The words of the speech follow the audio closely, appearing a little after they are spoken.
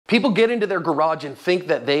People get into their garage and think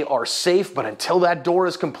that they are safe, but until that door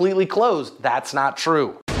is completely closed, that's not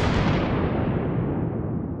true.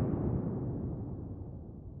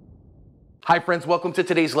 Hi friends, welcome to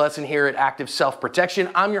today's lesson here at Active Self-Protection.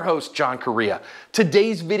 I'm your host, John Correa.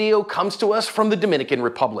 Today's video comes to us from the Dominican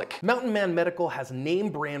Republic. Mountain Man Medical has name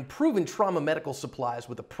brand proven trauma medical supplies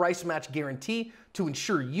with a price match guarantee to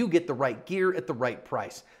ensure you get the right gear at the right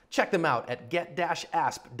price. Check them out at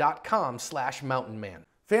get-asp.com/mountainman.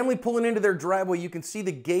 Family pulling into their driveway, you can see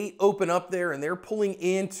the gate open up there and they're pulling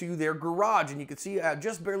into their garage, and you can see,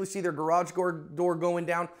 just barely see their garage door going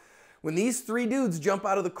down. When these three dudes jump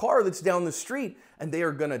out of the car that's down the street, and they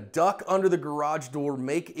are gonna duck under the garage door,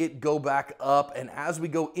 make it go back up, and as we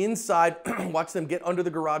go inside, watch them get under the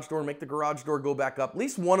garage door, make the garage door go back up. At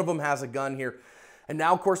least one of them has a gun here. And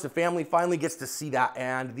now, of course, the family finally gets to see that,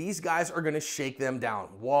 and these guys are gonna shake them down.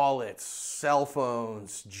 Wallets, cell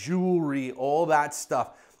phones, jewelry, all that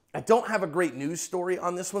stuff. I don't have a great news story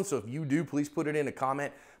on this one, so if you do, please put it in a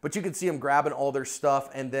comment. But you can see them grabbing all their stuff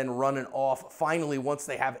and then running off finally once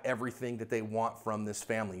they have everything that they want from this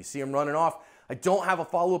family. You see them running off. I don't have a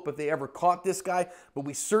follow-up if they ever caught this guy, but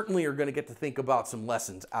we certainly are going to get to think about some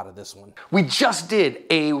lessons out of this one. We just did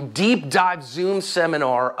a deep dive Zoom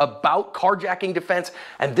seminar about carjacking defense,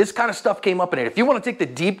 and this kind of stuff came up in it. If you want to take the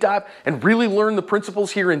deep dive and really learn the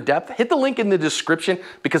principles here in depth, hit the link in the description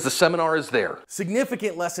because the seminar is there.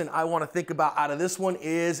 Significant lesson I want to think about out of this one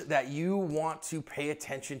is that you want to pay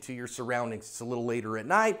attention to your surroundings. It's a little later at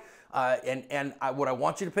night. What I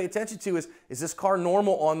want you to pay attention to is this car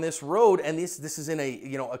normal on this road? And this is in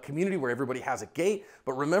a community where everybody has a gate.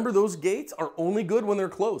 But remember, those gates are only good when they're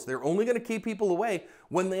closed. They're only going to keep people away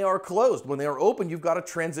when they are closed. When they are open, you've got a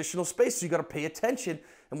transitional space, so you got to pay attention.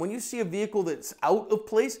 And when you see a vehicle that's out of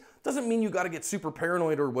place, doesn't mean you got to get super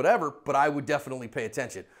paranoid or whatever, but I would definitely pay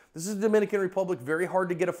attention. This is the Dominican Republic, very hard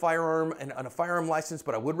to get a firearm and a firearm license,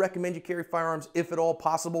 but I would recommend you carry firearms if at all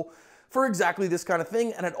possible for exactly this kind of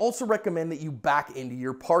thing. And I'd also recommend that you back into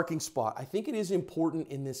your parking spot. I think it is important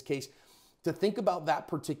in this case to think about that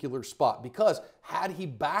particular spot, because had he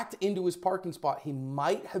backed into his parking spot, he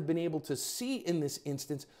might have been able to see in this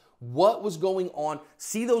instance what was going on,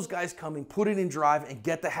 see those guys coming, put it in drive, and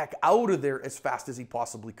get the heck out of there as fast as he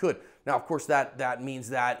possibly could. Now, of course, that means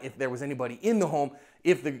that if there was anybody in the home,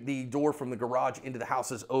 if the door from the garage into the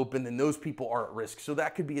house is open, then those people are at risk. So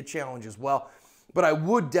that could be a challenge as well. But I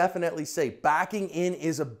would definitely say backing in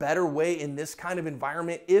is a better way in this kind of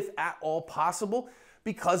environment, if at all possible,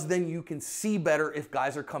 because then you can see better if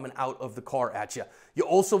guys are coming out of the car at you. You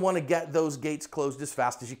also want to get those gates closed as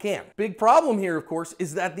fast as you can. Big problem here, of course,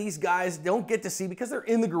 is that these guys don't get to see, because they're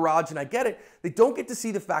in the garage, and I get it, they don't get to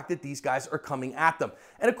see the fact that these guys are coming at them.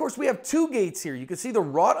 And of course, we have two gates here. You can see the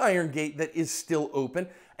wrought iron gate that is still open,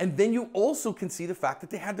 and then you also can see the fact that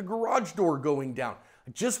they had the garage door going down. I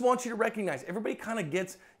just want you to recognize, everybody kind of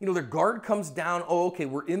gets, their guard comes down. Oh, okay,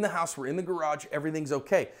 we're in the house, we're in the garage, everything's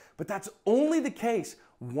okay. But that's only the case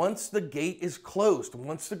once the gate is closed,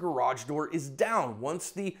 once the garage door is down, once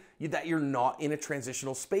that you're not in a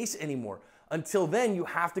transitional space anymore. Until then, you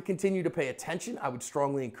have to continue to pay attention. I would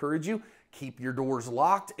strongly encourage you, keep your doors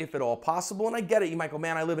locked if at all possible. And I get it, you might go,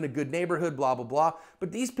 man, I live in a good neighborhood, blah, blah, blah.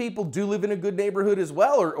 But these people do live in a good neighborhood as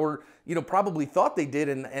well, or probably thought they did,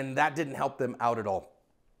 and that didn't help them out at all.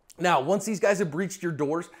 Now, once these guys have breached your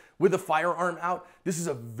doors with a firearm out, this is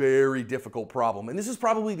a very difficult problem. And this is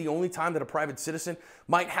probably the only time that a private citizen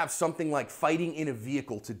might have something like fighting in a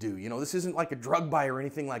vehicle to do. This isn't like a drug buy or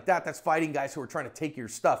anything like that. That's fighting guys who are trying to take your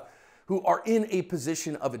stuff, who are in a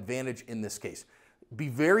position of advantage in this case. Be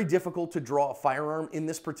very difficult to draw a firearm in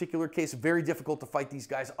this particular case, very difficult to fight these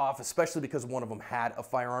guys off, especially because one of them had a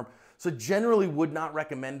firearm. So generally would not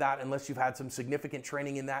recommend that unless you've had some significant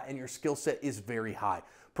training in that and your skill set is very high.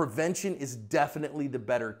 Prevention is definitely the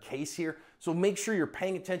better case here. So make sure you're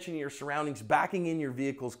paying attention to your surroundings, backing in your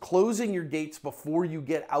vehicles, closing your gates before you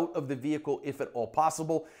get out of the vehicle if at all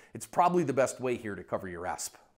possible. It's probably the best way here to cover your ASP.